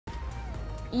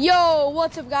Yo,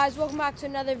 what's up guys? Welcome back to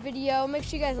another video. Make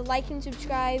sure you guys like and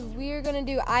subscribe. We're gonna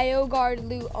do IO guard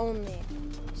loot only.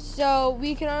 So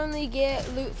we can only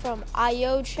get loot from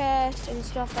IO chests and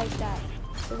stuff like that.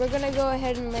 So we're gonna go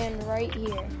ahead and land right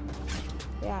here.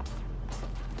 Yeah.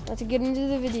 Let's get into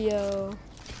the video.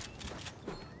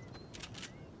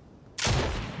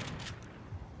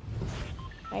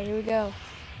 Alright, here we go.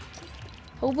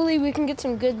 Hopefully we can get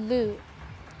some good loot.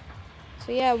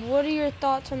 So yeah, what are your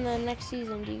thoughts on the next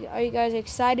season? Are you guys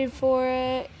excited for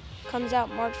it? Comes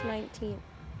out March 19th.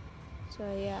 So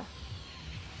yeah.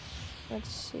 Let's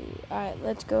see. Alright,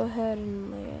 let's go ahead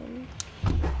and land.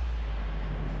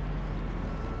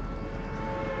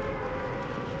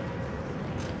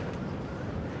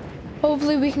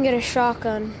 Hopefully we can get a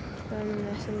shotgun from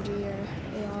an SMG or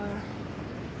AR.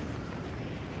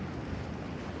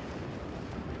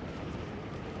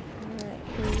 Alright,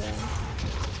 here we go.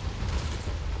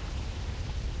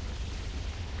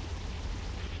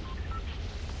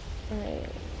 Alright.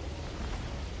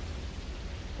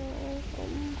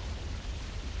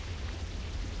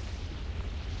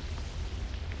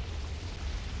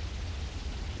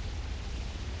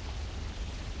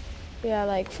 Yeah,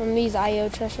 like from these IO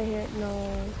chests right here.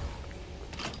 No.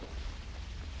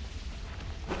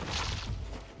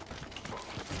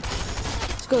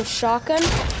 Let's go shotgun.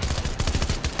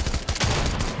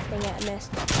 Dang it, I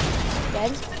missed.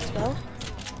 Dead. Let's go.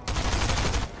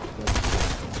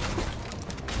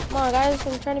 Come on, guys.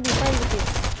 I'm trying to be friends with you.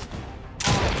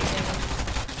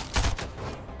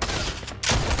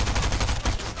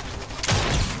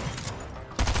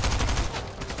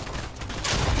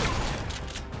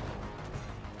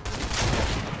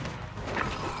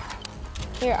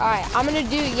 Here, alright, I'm gonna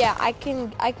do, yeah, I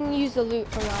can use the loot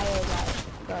from the IO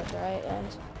guards, right,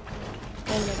 guys?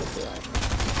 I'm gonna do that.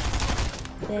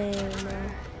 Dang,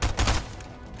 man.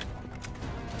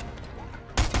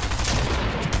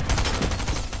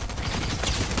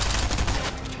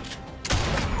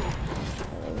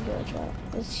 There we go, try.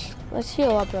 Let's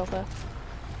heal up real quick.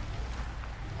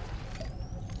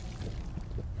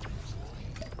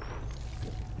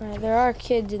 Alright, there are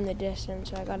kids in the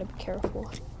distance, so I gotta be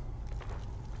careful.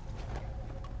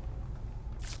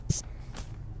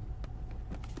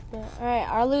 Alright,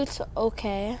 our loot's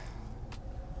okay.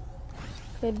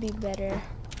 Could be better,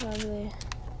 probably.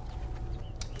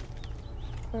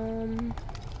 Alright,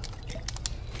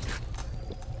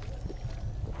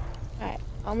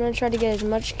 I'm gonna try to get as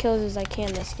much kills as I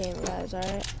can this game, guys,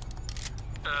 alright?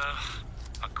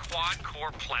 A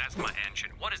quad-core plasma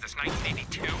engine. What is this,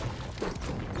 1982?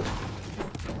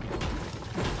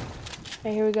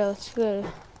 Alright, here we go. Let's go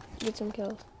get some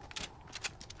kills.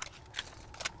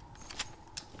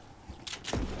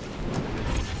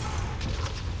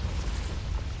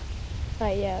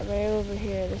 Alright, yeah, right over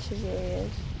here. This is where he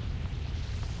is.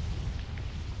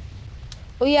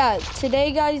 Oh yeah,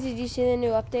 today guys, did you see the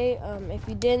new update? If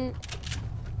you didn't,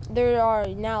 there are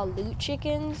now loot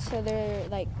chickens, so they're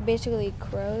like basically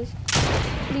crows.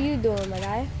 What are you doing, my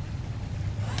guy?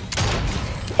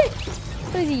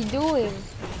 What is he doing?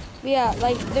 But yeah,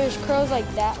 like there's crows like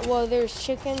that. Well, there's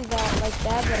chickens that like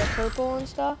that are purple and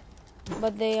stuff,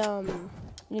 but they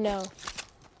you know,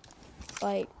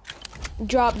 like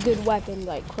drop good weapons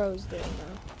like crows do.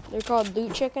 They're called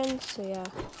loot chickens, so yeah.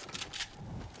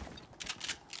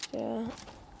 Yeah.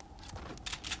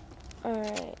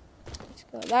 Alright. Let's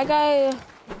go. That guy,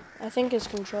 I think his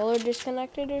controller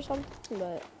disconnected or something,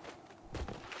 but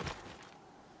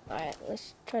alright,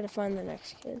 let's try to find the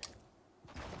next kid.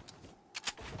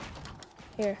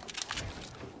 Here.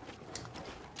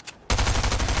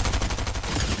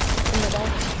 In the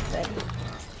back. Ready.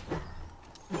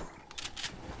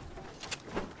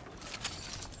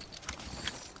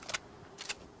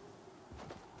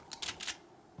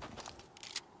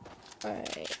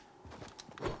 Alright.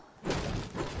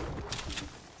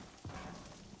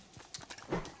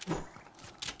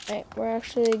 Alright, we're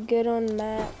actually good on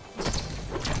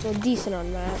mats. Well, decent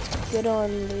on mats. Good on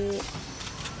loot.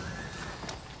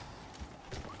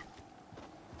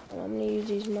 I'm gonna use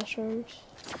these mushrooms.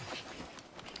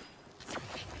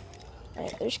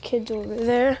 Alright, there's kids over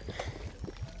there.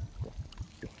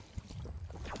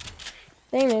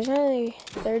 Dang, there's only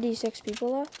 36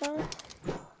 people left now.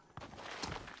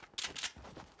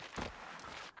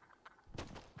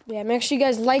 Yeah, make sure you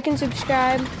guys like and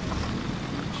subscribe.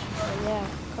 And yeah,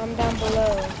 comment down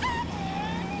below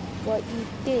what you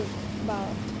think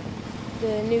about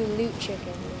the new loot chicken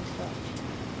and stuff.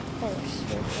 Oh,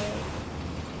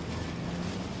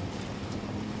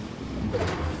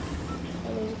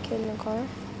 there's a kid in the car.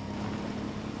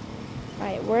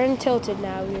 Alright, we're in Tilted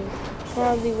now. We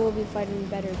probably will be fighting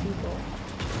better people.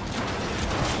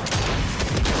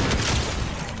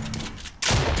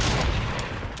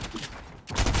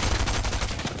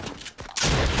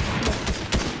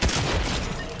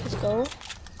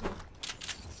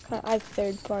 I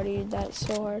third partied that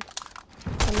so hard.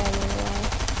 I'm not gonna lie.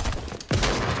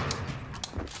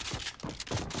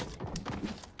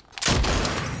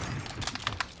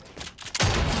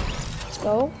 Let's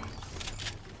go.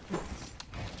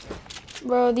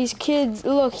 Bro, these kids,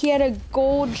 look, he had a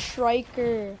gold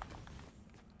striker.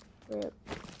 Rip.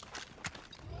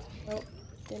 Nope,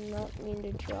 did not mean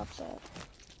to drop that.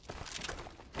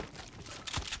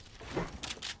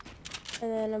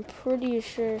 And then I'm pretty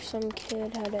sure some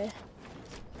kid had a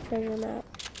treasure map.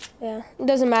 Yeah, it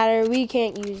doesn't matter, we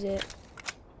can't use it.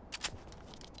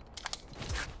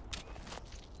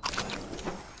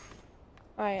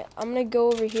 Alright, I'm gonna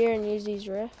go over here and use these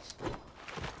rifts.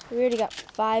 We already got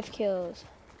 5 kills.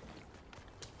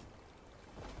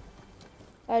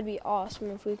 That'd be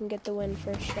awesome if we can get the win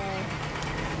first try.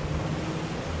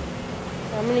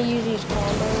 I'm gonna use these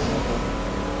combos.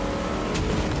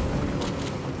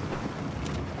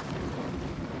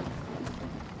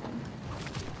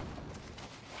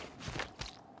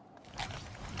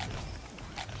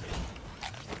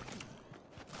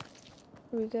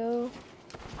 Here we go.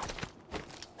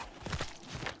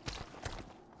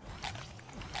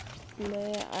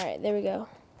 Alright, there we go.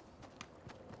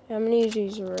 I'm gonna use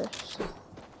these rifts.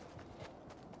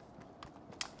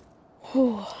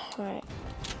 Alright.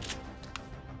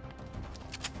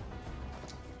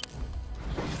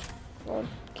 Well,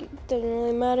 it doesn't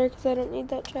really matter because I don't need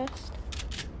that chest.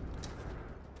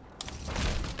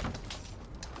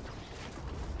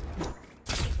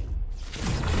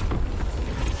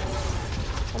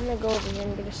 I'm gonna go over here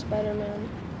and get a Spider-Man.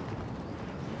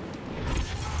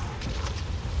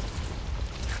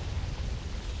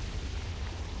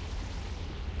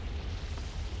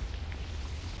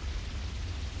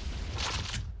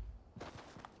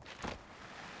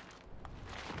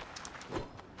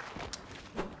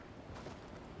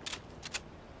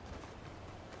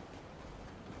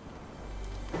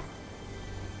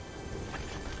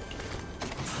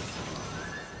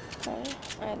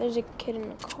 Alright, there's a kid in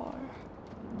the car.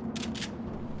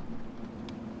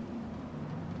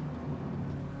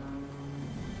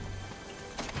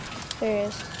 There he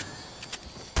is.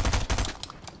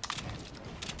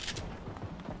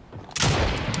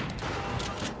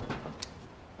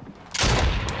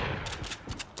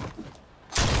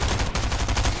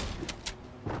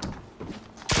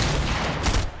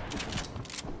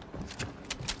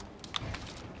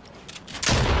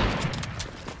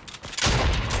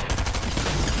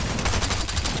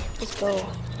 Let's go.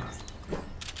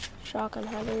 Shotgun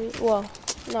battery. Well,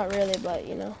 not really, but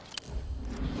you know.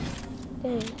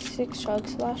 Dang, 6 chug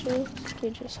splashes. They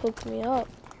just hooked me up.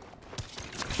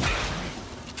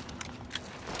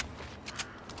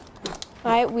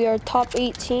 Alright, we are top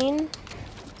 18.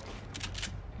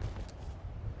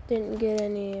 Didn't get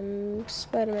any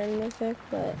Spider-Man mythic,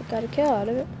 but got a kill out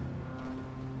of it.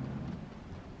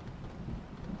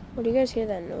 What, do you guys hear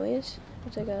that noise?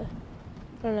 It's like a,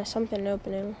 I don't know, something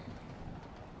opening.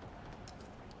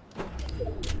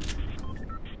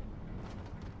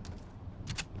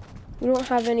 We don't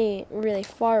have any really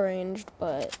far ranged,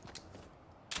 but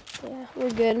yeah,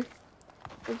 we're good.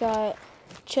 We got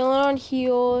chilling on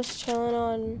heals, chilling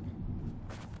on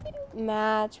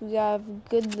mats. We got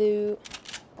good loot.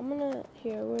 I'm gonna,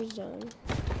 here, where's zone?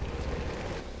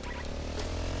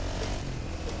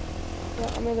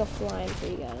 Well, I'm gonna go flying for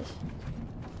you guys.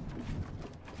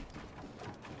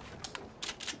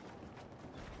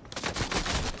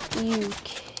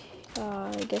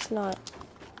 I guess not.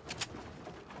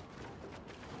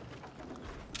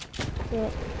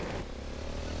 Yep.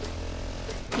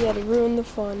 You had to ruin the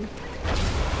fun.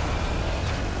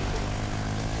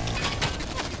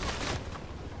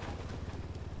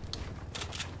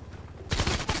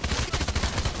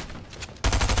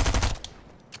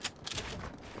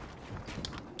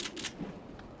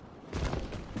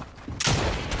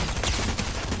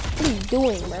 What are you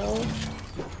doing, bro?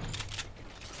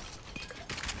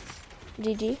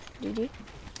 GG, GG.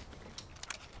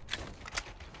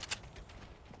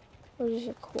 Or is this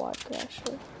a quad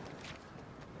crasher?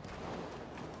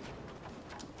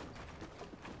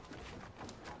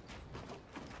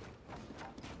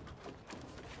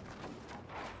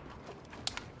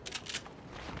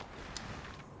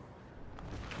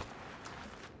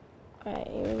 Alright,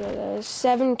 here we go, guys.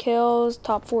 7 kills,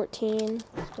 top 14.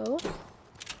 Let's go.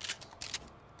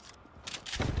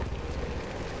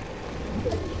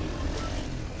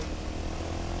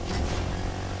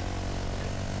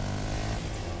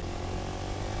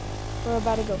 We're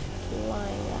about to go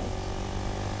flying, guys.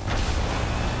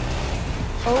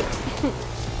 Oh.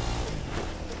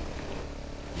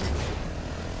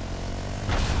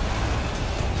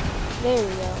 There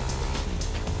we go.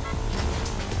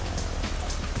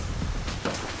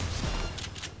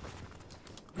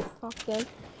 walk in.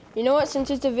 You know what? Since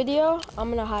it's a video, I'm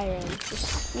gonna hire him.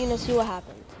 Just, you know, see what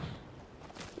happens.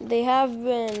 They have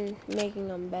been making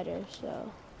them better,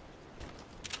 so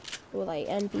with like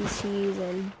NPCs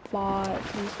and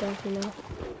bots and stuff, you know.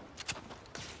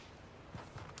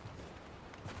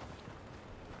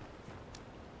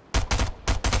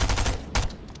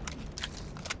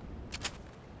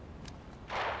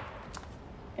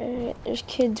 Alright, there's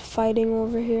kids fighting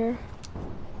over here.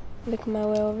 Making my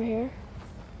way over here.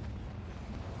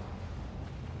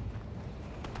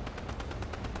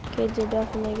 Kids are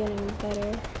definitely getting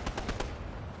better.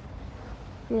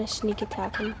 I'm gonna sneak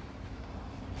attack them.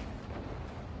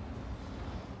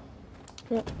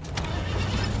 Yep.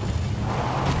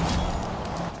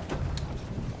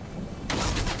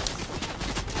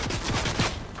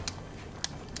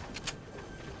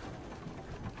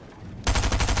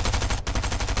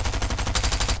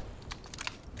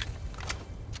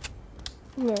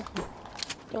 Come here.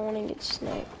 Don't want to get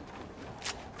sniped.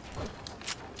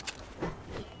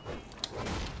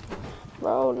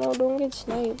 Bro, no, don't get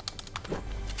sniped.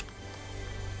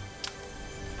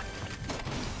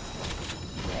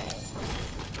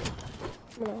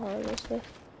 I'm gonna harvest this.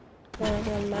 I'm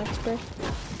gonna max break.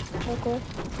 Okay.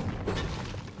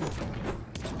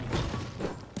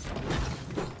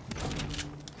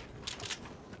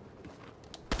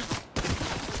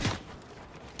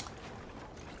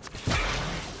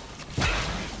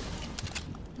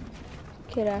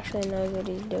 Kid actually knows what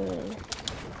he's doing.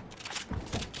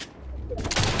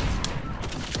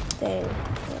 Dang.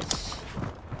 Yes.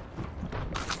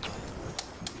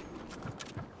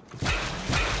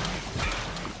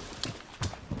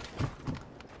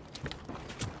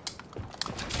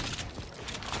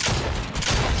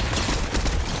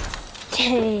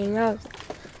 Dang, that was a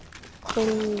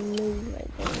clean move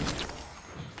right there.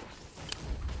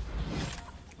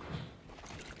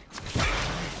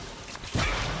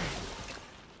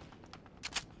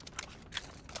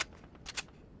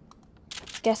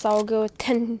 Guess I'll go with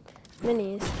 10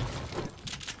 minis.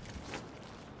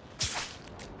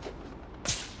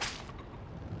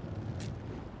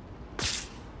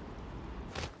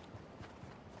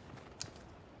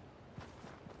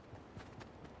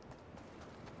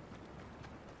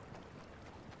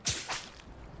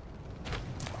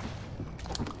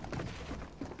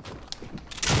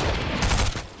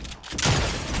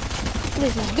 What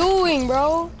is he doing,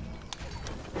 bro?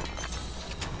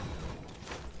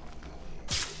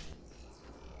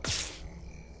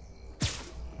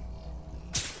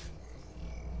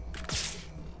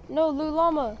 No, Lou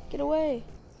Llama, get away.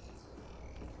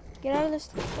 Get out of this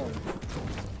thing.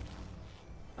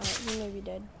 Alright, he may be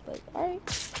dead, but alright.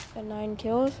 Got 9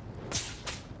 kills.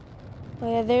 Oh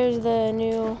yeah, there's the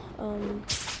new,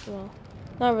 well,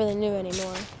 not really new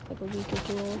anymore, like a week or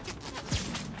two old.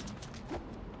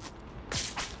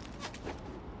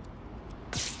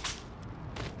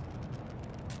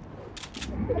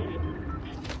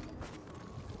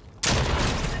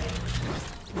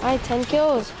 Alright, 10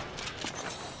 kills.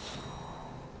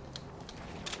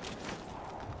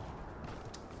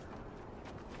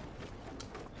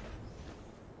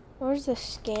 Where's the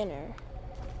scanner?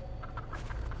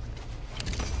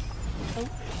 Oh,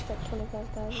 just got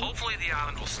 25,000. Hopefully the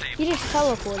island will stay. He just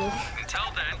teleported.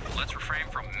 Until then, let's refrain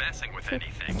from messing with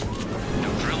anything. No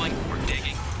drilling or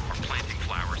digging or planting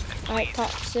flowers. And Alright, please,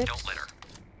 top 6. don't litter.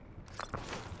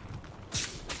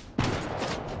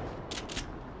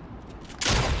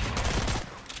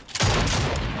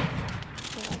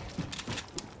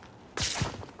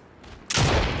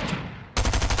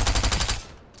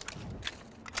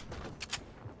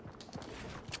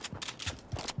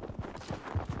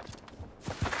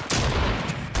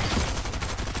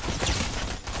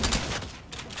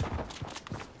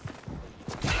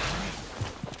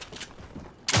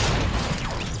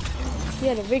 He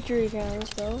had a victory crown,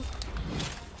 let's go.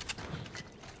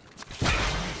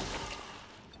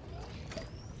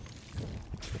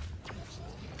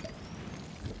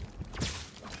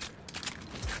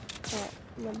 Alright,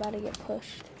 I'm about to get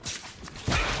pushed.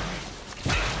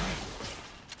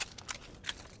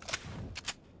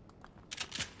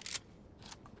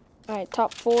 Alright,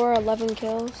 top 4, 11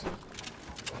 kills.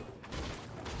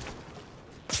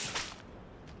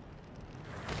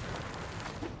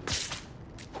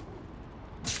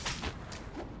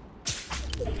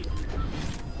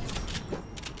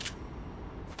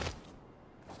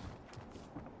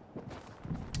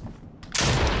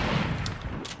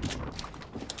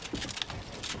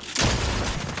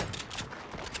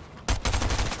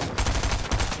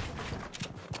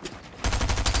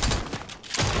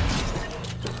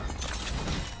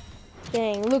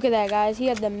 Dang, look at that, guys. He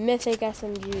had the mythic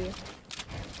SMG.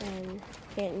 and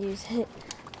can't use it.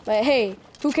 But hey,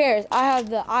 who cares? I have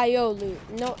the IO loot.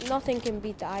 No, nothing can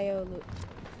beat the IO loot.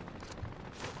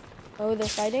 Oh, they're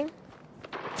fighting?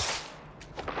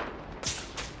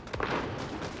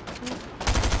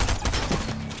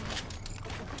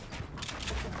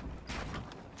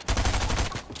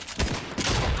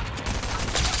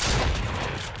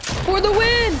 For the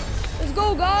win! Let's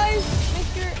go, guys! Make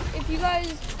sure, if you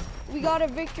guys, we got a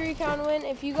victory count win.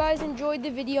 If you guys enjoyed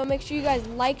the video, make sure you guys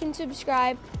like and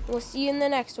subscribe. And we'll see you in the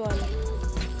next one.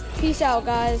 Peace out,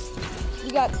 guys.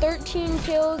 We got 13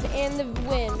 kills and the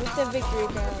win with the victory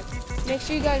count. Make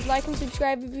sure you guys like and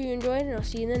subscribe if you enjoyed, and I'll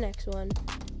see you in the next one.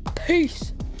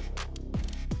 Peace!